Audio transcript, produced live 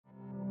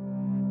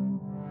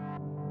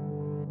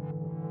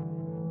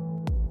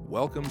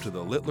Welcome to the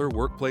Littler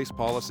Workplace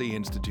Policy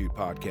Institute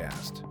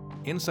podcast.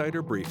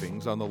 Insider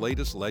briefings on the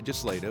latest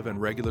legislative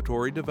and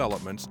regulatory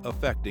developments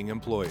affecting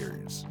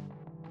employers.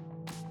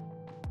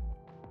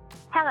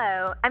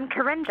 Hello, I'm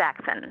Corinne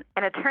Jackson,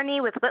 an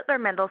attorney with Littler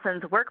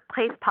Mendelssohn's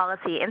Workplace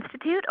Policy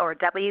Institute, or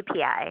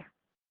WPI.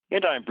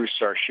 And I'm Bruce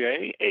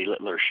Sarche, a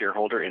Littler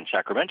shareholder in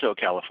Sacramento,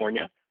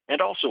 California, and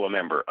also a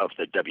member of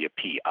the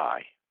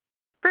WPI.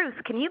 Bruce,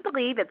 can you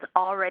believe it's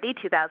already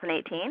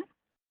 2018?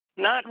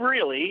 Not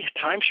really.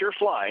 Time sure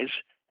flies.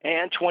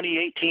 And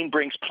 2018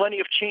 brings plenty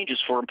of changes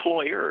for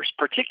employers,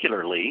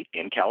 particularly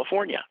in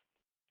California.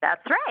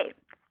 That's right.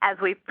 As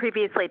we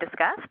previously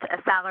discussed, a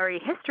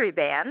salary history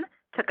ban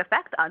took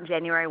effect on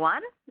January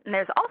 1, and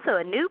there's also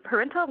a new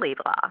parental leave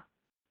law.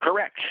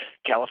 Correct.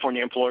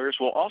 California employers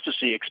will also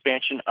see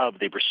expansion of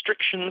the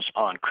restrictions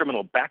on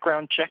criminal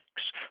background checks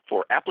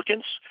for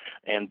applicants,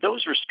 and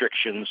those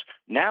restrictions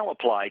now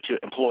apply to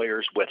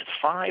employers with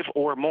 5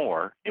 or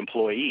more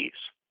employees.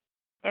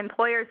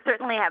 Employers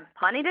certainly have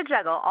plenty to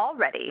juggle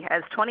already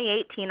as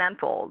 2018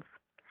 unfolds.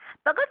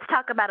 But let's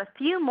talk about a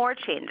few more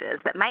changes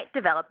that might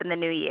develop in the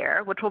new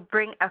year, which will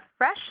bring a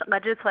fresh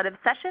legislative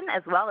session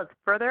as well as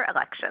further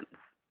elections.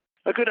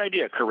 A good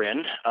idea,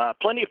 Corinne.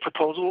 Plenty of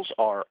proposals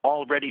are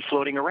already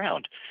floating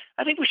around.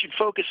 I think we should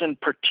focus in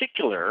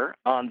particular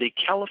on the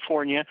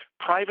California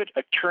Private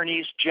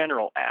Attorneys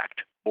General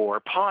Act, or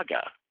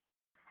PAGA.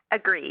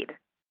 Agreed.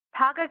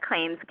 PAGA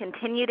claims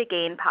continue to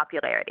gain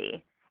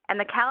popularity, and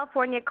the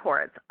California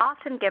courts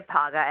often give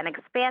PAGA an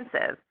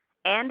expansive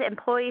and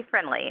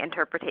employee-friendly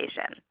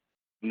interpretation.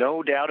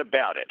 No doubt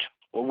about it.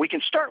 Well, we can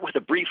start with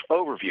a brief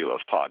overview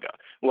of PAGA.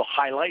 We'll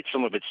highlight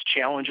some of its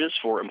challenges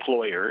for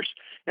employers,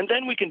 and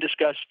then we can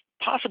discuss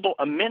possible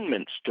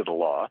amendments to the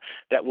law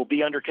that will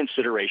be under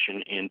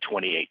consideration in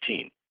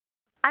 2018.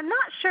 I'm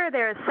not sure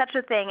there is such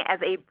a thing as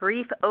a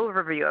brief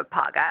overview of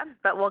PAGA,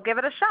 but we'll give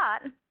it a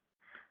shot.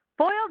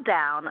 Boiled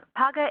down,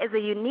 PAGA is a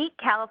unique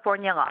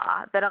California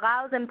law that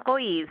allows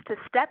employees to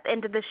step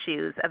into the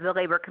shoes of the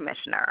labor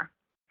commissioner.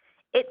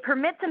 It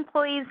permits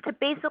employees to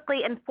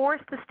basically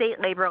enforce the state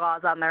labor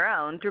laws on their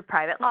own through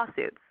private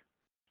lawsuits.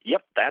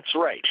 Yep, that's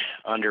right.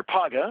 Under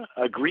PAGA,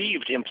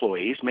 aggrieved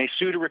employees may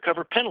sue to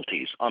recover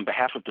penalties on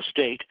behalf of the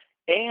state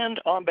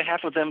and on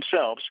behalf of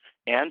themselves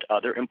and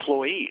other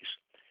employees.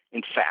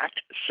 In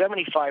fact,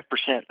 75%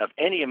 of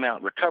any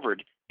amount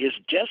recovered is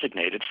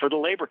designated for the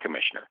labor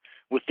commissioner,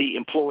 with the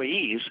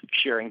employees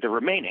sharing the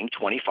remaining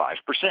 25%.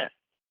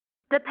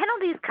 The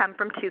penalties come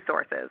from two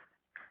sources.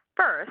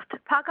 First,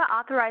 PAGA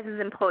authorizes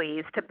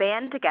employees to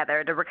band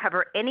together to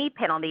recover any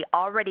penalty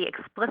already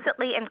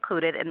explicitly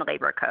included in the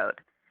Labor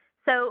Code.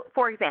 So,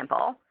 for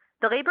example,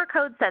 the Labor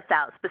Code sets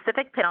out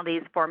specific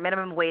penalties for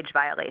minimum wage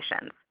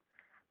violations.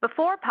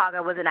 Before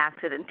PAGA was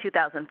enacted in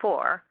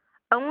 2004,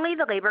 only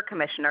the Labor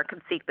Commissioner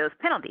could seek those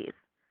penalties.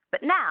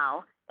 But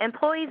now,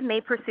 employees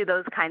may pursue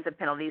those kinds of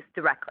penalties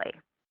directly.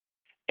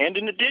 And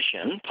in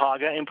addition,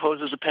 PAGA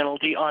imposes a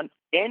penalty on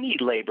any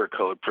labor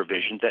code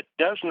provision that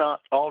does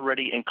not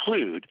already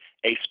include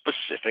a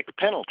specific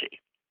penalty.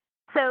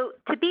 So,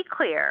 to be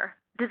clear,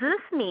 does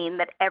this mean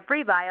that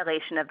every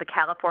violation of the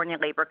California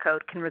Labor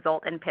Code can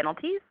result in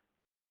penalties?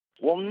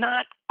 Well,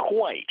 not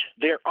quite.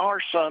 There are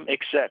some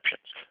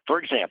exceptions.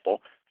 For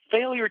example,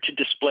 failure to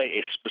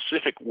display a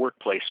specific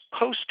workplace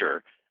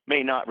poster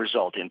may not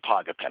result in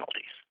PAGA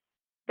penalties.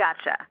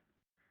 Gotcha.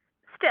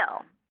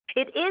 Still,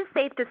 it is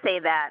safe to say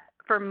that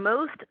for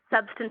most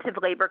substantive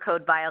labor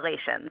code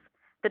violations,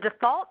 the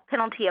default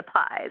penalty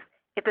applies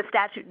if the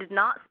statute did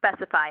not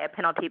specify a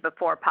penalty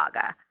before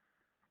PAGA.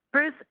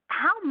 Bruce,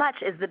 how much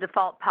is the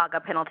default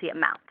PAGA penalty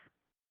amount?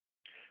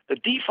 The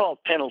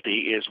default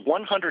penalty is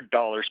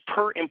 $100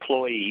 per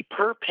employee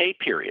per pay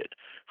period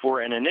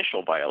for an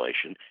initial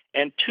violation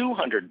and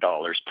 $200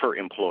 per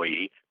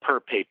employee per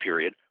pay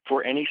period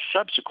for any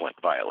subsequent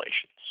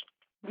violations.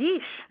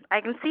 Yeesh,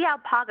 I can see how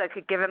PAGA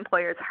could give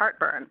employers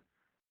heartburn.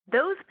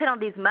 Those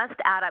penalties must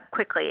add up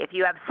quickly if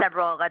you have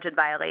several alleged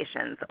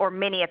violations or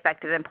many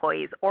affected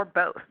employees or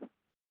both.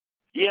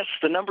 Yes,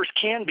 the numbers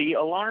can be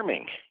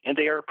alarming, and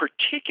they are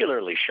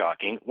particularly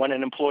shocking when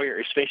an employer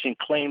is facing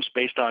claims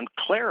based on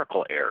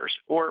clerical errors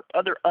or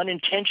other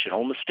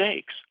unintentional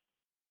mistakes.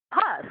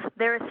 Plus,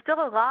 there is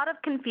still a lot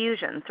of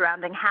confusion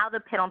surrounding how the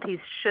penalties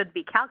should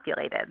be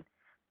calculated.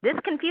 This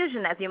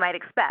confusion, as you might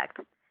expect,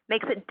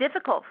 makes it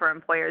difficult for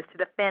employers to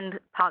defend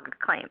PAGA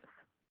claims.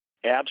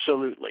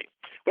 Absolutely.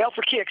 Well,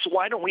 for kicks,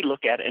 why don't we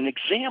look at an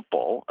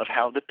example of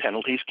how the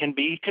penalties can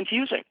be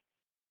confusing?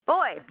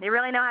 Boy, you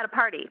really know how to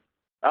party.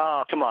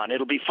 Oh, come on,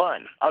 it'll be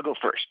fun. I'll go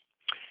first.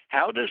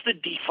 How does the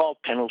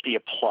default penalty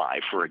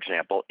apply, for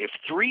example, if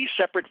 3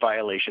 separate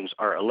violations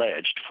are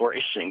alleged for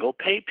a single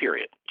pay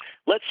period?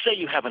 Let's say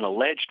you have an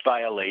alleged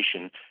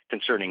violation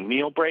concerning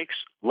meal breaks,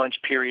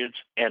 lunch periods,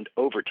 and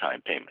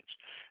overtime payments.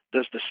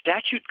 Does the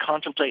statute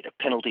contemplate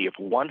a penalty of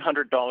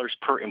 $100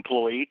 per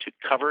employee to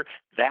cover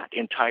that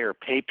entire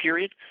pay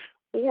period?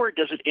 Or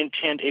does it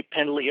intend a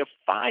penalty of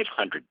 $500,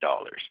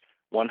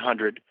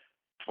 $100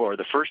 for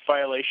the first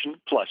violation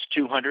plus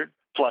 $200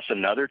 plus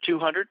another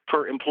 $200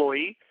 per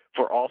employee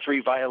for all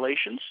 3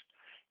 violations?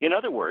 In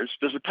other words,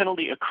 does the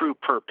penalty accrue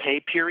per pay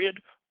period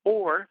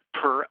or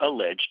per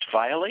alleged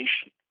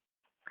violation?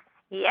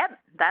 Yep,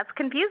 that's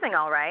confusing,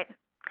 all right.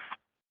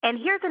 And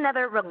here's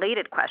another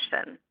related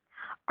question.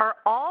 Are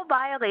all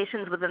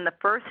violations within the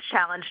first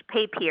challenged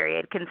pay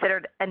period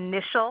considered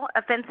initial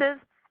offenses,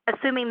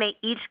 assuming they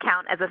each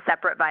count as a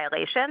separate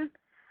violation?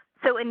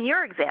 So in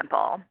your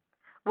example,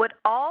 would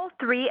all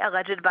 3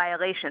 alleged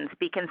violations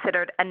be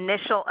considered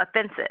initial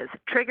offenses,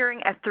 triggering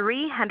a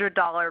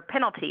 $300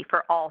 penalty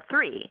for all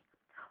 3?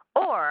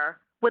 Or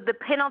would the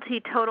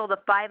penalty total the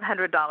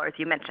 $500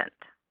 you mentioned?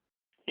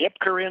 Yep,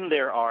 Corinne,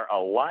 there are a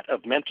lot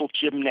of mental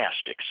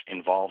gymnastics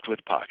involved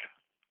with PAGA.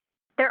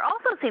 There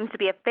also seems to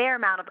be a fair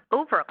amount of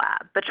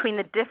overlap between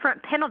the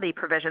different penalty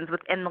provisions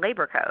within the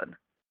Labor Code.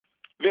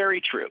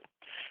 Very true.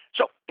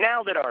 So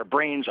now that our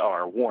brains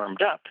are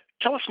warmed up,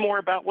 tell us more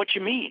about what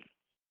you mean.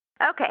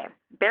 Okay,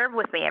 bear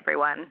with me,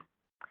 everyone.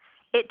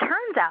 It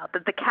turns out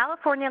that the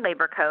California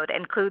Labor Code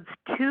includes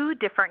 2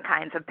 different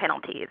kinds of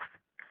penalties.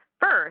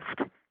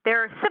 First,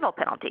 there are civil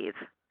penalties.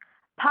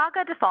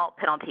 PAGA default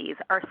penalties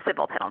are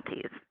civil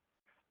penalties.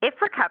 If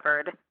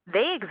recovered,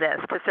 they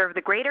exist to serve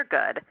the greater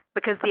good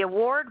because the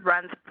award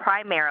runs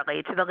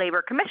primarily to the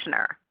Labor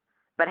Commissioner.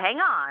 But hang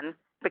on,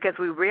 because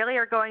we really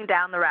are going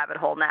down the rabbit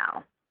hole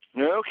now.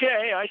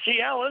 Okay, I see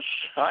Alice.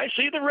 I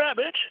see the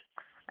rabbit.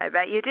 I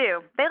bet you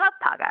do. They love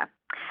PAGA.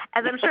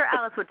 As I'm sure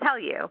Alice would tell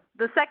you,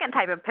 the second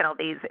type of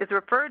penalties is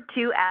referred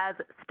to as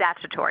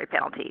statutory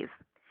penalties.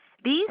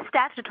 These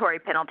statutory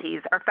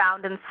penalties are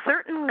found in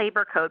certain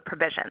Labor Code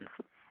provisions.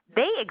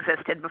 They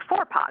existed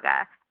before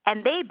PAGA,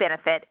 and they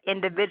benefit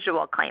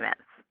individual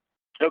claimants.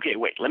 Okay,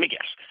 wait, let me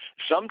guess.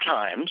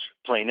 Sometimes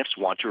plaintiffs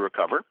want to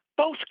recover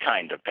both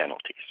kinds of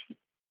penalties.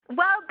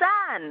 Well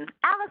done!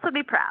 Alice would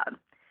be proud.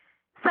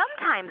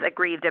 Sometimes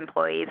aggrieved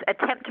employees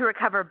attempt to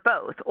recover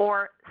both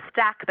or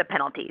stack the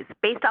penalties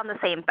based on the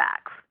same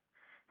facts.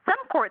 Some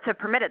courts have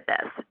permitted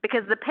this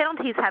because the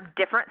penalties have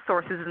different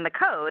sources in the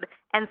code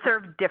and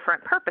serve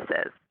different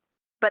purposes,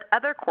 but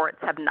other courts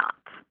have not.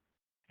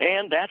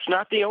 And that's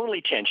not the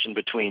only tension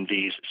between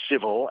these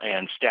civil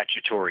and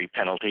statutory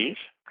penalties.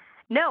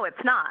 No,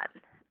 it's not.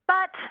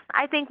 But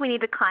I think we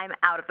need to climb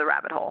out of the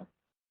rabbit hole.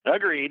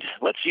 Agreed.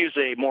 Let's use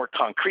a more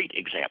concrete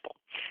example.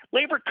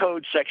 Labor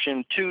Code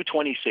Section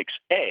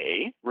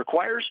 226A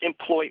requires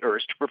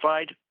employers to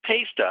provide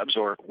pay stubs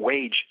or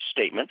wage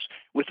statements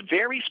with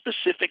very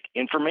specific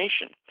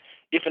information.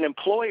 If an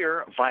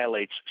employer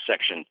violates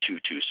Section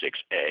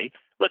 226A,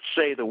 let's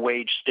say the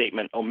wage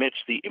statement omits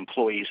the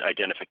employee's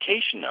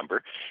identification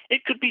number,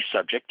 it could be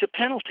subject to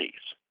penalties.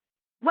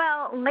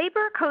 Well,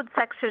 Labor Code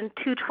Section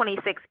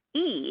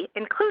 226E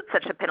includes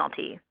such a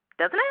penalty,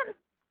 doesn't it?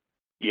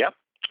 Yep.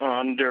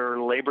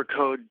 Under Labor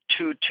Code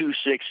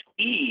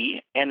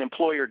 226E, an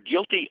employer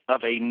guilty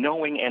of a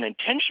knowing and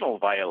intentional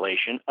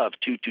violation of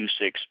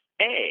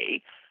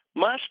 226A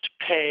must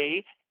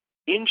pay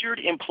injured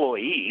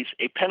employees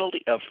a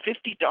penalty of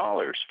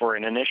 $50 for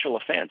an initial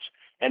offense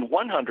and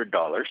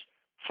 $100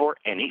 for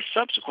any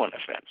subsequent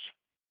offense.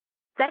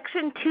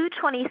 Section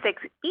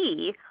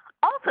 226E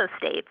also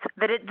states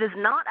that it does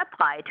not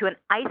apply to an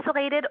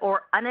isolated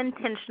or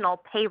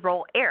unintentional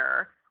payroll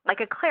error like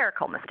a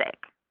clerical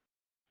mistake.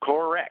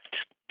 Correct.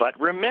 But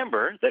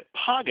remember that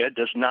PAGA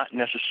does not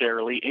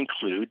necessarily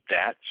include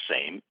that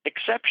same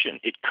exception.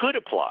 It could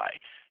apply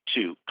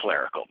to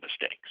clerical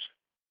mistakes.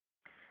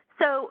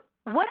 So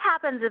what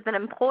happens if an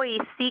employee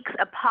seeks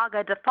a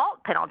PAGA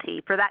default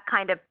penalty for that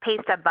kind of pay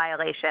stub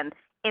violation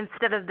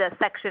instead of the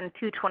Section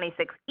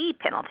 226E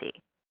penalty?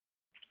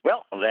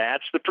 Well,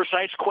 that's the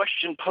precise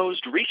question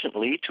posed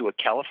recently to a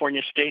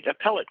California state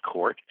appellate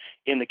court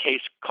in the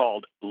case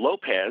called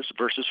Lopez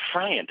versus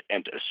Friant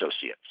and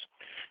Associates.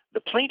 The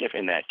plaintiff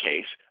in that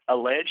case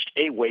alleged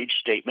a wage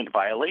statement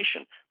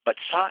violation, but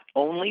sought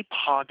only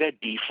PAGA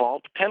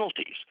default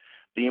penalties.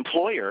 The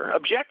employer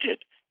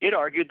objected. It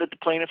argued that the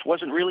plaintiff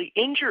wasn't really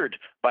injured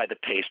by the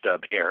pay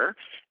stub error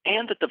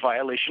and that the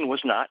violation was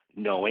not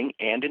knowing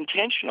and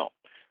intentional.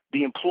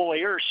 The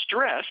employer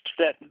stressed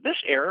that this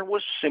error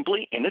was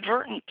simply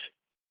inadvertent.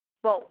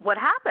 Well, what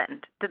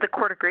happened? Did the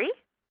court agree?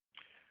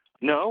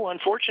 No,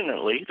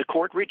 unfortunately, the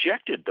court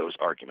rejected those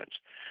arguments.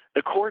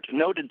 The court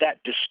noted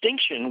that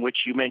distinction, which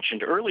you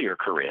mentioned earlier,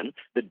 Corinne,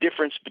 the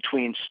difference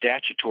between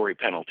statutory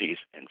penalties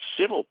and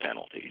civil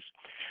penalties.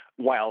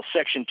 While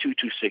Section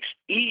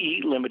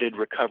 226E limited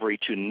recovery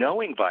to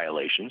knowing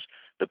violations,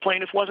 the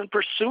plaintiff wasn't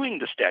pursuing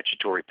the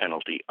statutory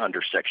penalty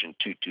under Section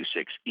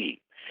 226E.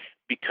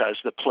 Because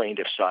the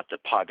plaintiff sought the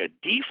PAGA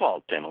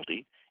default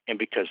penalty, and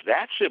because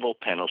that civil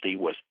penalty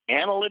was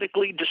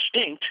analytically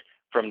distinct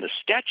from the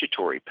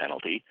statutory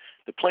penalty,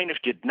 the plaintiff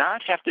did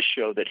not have to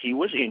show that he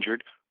was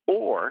injured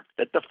or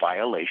that the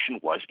violation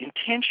was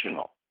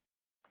intentional.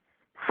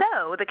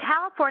 So the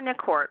California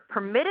court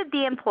permitted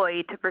the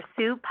employee to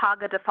pursue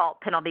PAGA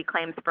default penalty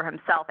claims for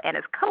himself and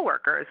his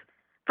coworkers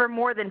for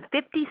more than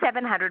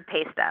 5,700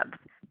 pay stubs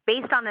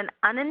based on an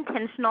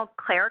unintentional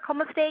clerical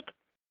mistake,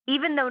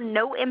 even though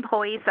no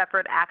employee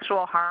suffered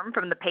actual harm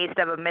from the pay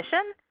stub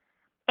omission,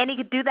 And he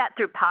could do that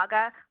through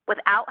PAGA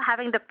without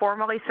having to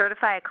formally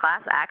certify a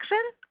class action?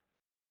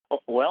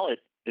 Well,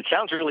 it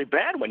sounds really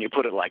bad when you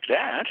put it like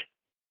that.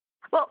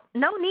 Well,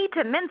 no need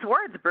to mince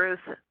words, Bruce.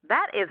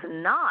 That is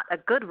not a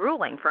good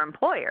ruling for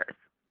employers.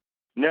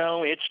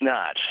 No, it's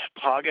not.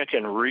 PAGA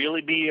can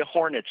really be a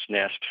hornet's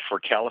nest for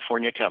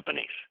California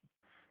companies.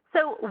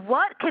 So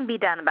what can be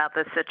done about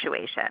this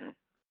situation?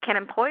 Can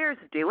employers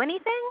do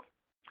anything?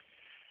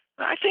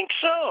 I think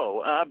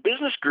so.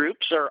 Business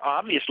groups are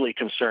obviously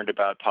concerned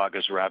about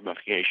PAGA's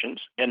ramifications,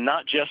 and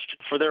not just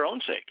for their own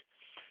sake.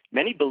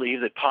 Many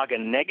believe that PAGA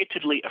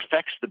negatively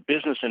affects the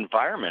business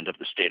environment of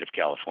the state of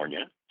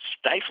California,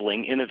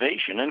 stifling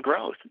innovation and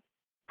growth.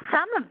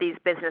 Some of these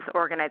business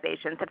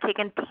organizations have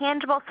taken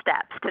tangible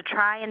steps to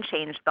try and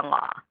change the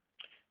law.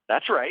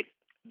 That's right.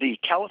 The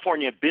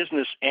California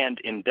Business and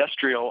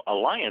Industrial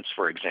Alliance,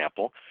 for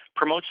example,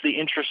 promotes the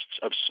interests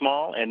of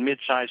small and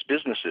mid-sized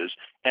businesses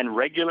and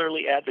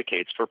regularly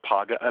advocates for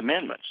PAGA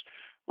amendments.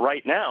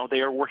 Right now, they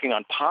are working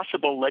on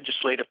possible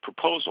legislative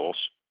proposals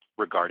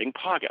regarding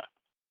PAGA.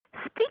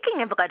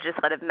 Speaking of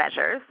legislative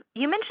measures,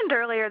 you mentioned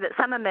earlier that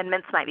some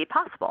amendments might be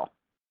possible.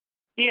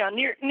 Yeah,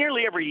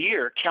 nearly every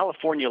year,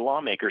 California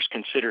lawmakers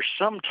consider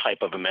some type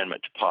of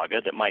amendment to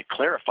PAGA that might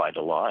clarify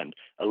the law and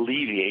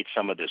alleviate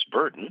some of this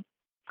burden.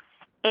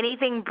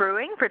 Anything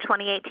brewing for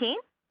 2018?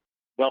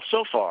 Well,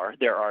 so far,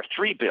 there are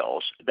 3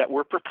 bills that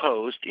were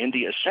proposed in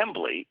the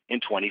Assembly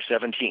in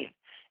 2017,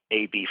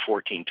 AB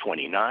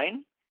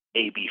 1429,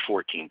 AB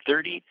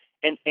 1430,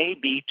 and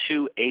AB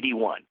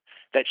 281,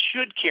 that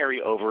should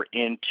carry over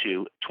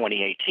into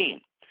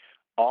 2018.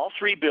 All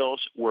 3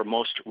 bills were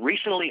most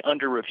recently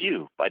under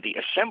review by the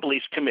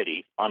Assembly's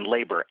Committee on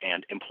Labor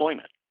and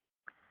Employment.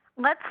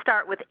 Let's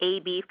start with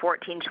AB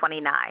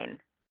 1429.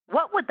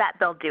 What would that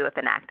bill do if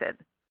enacted?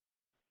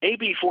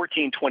 AB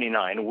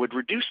 1429 would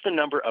reduce the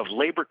number of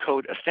labor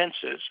code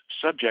offenses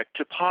subject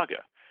to PAGA,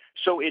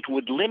 so it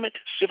would limit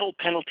civil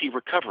penalty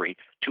recovery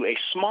to a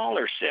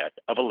smaller set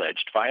of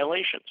alleged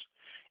violations.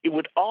 It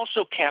would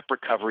also cap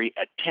recovery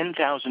at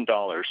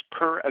 $10,000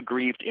 per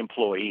aggrieved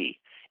employee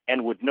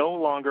and would no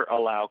longer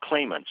allow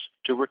claimants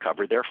to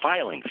recover their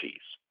filing fees.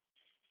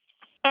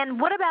 And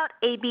what about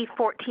AB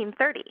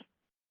 1430?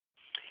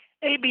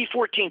 AB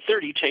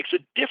 1430 takes a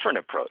different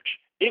approach.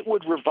 It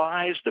would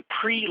revise the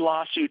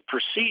pre-lawsuit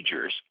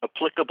procedures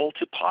applicable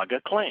to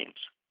PAGA claims.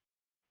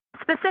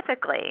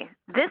 Specifically,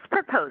 this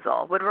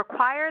proposal would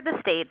require the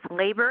state's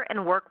Labor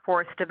and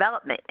Workforce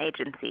Development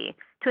Agency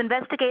to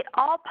investigate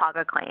all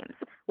PAGA claims,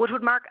 which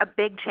would mark a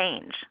big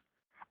change.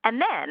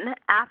 And then,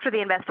 after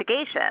the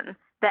investigation,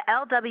 the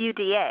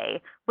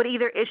LWDA would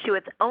either issue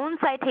its own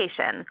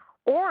citation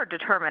or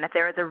determine if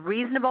there is a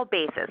reasonable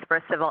basis for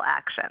a civil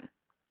action.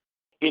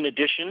 In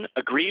addition,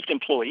 aggrieved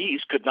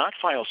employees could not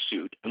file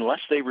suit unless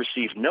they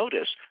received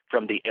notice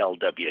from the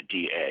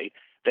LWDA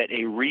that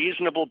a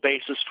reasonable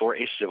basis for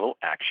a civil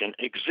action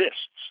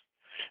exists.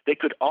 They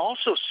could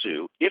also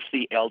sue if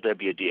the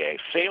LWDA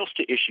fails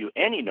to issue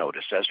any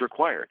notice as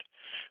required,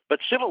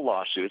 but civil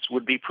lawsuits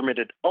would be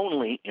permitted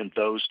only in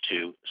those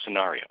 2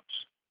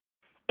 scenarios.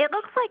 It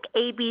looks like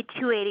AB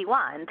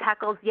 281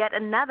 tackles yet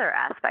another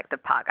aspect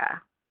of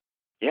PAGA.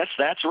 Yes,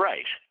 that's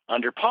right.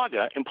 Under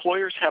PAGA,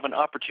 employers have an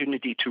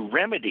opportunity to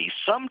remedy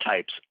some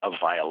types of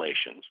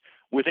violations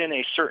within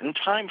a certain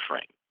time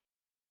frame.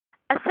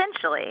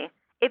 Essentially,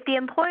 if the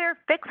employer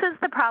fixes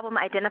the problem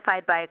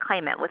identified by a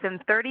claimant within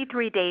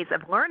 33 days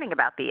of learning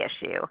about the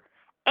issue,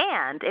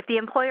 and if the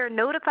employer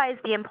notifies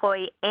the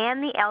employee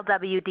and the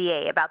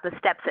LWDA about the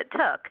steps it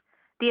took,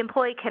 the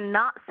employee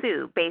cannot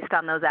sue based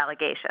on those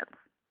allegations.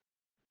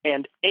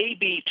 And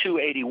AB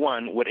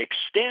 281 would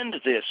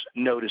extend this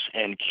notice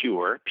and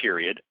cure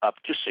period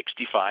up to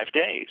 65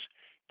 days,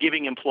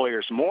 giving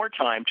employers more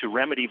time to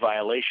remedy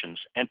violations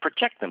and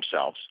protect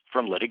themselves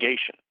from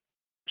litigation.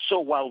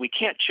 So while we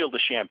can't chill the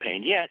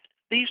champagne yet,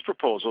 these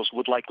proposals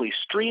would likely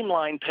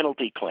streamline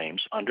penalty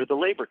claims under the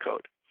Labor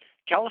Code.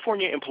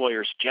 California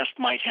employers just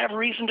might have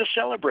reason to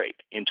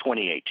celebrate in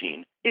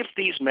 2018 if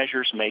these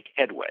measures make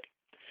headway.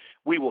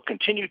 We will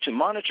continue to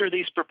monitor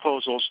these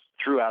proposals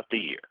throughout the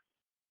year.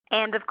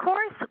 And of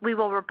course, we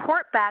will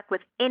report back with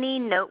any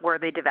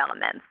noteworthy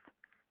developments.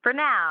 For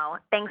now,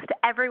 thanks to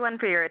everyone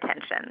for your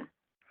attention.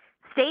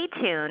 Stay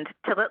tuned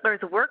to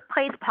Littler's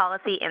Workplace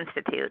Policy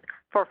Institute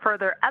for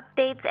further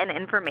updates and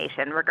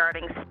information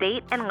regarding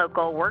state and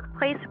local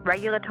workplace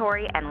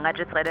regulatory and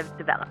legislative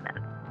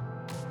developments.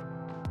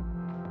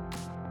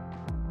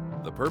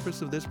 The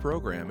purpose of this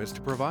program is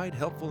to provide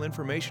helpful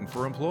information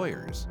for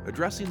employers,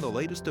 addressing the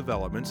latest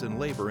developments in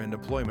labor and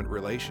employment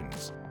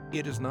relations.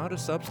 It is not a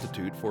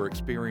substitute for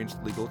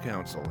experienced legal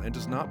counsel and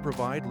does not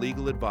provide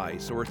legal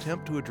advice or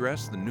attempt to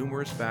address the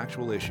numerous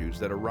factual issues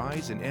that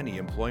arise in any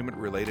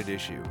employment-related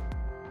issue.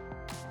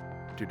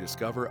 To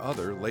discover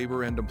other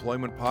labor and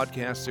employment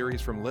podcast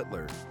series from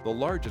Littler, the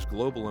largest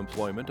global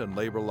employment and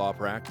labor law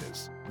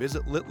practice,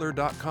 visit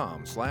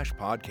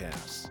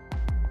littler.com/podcasts.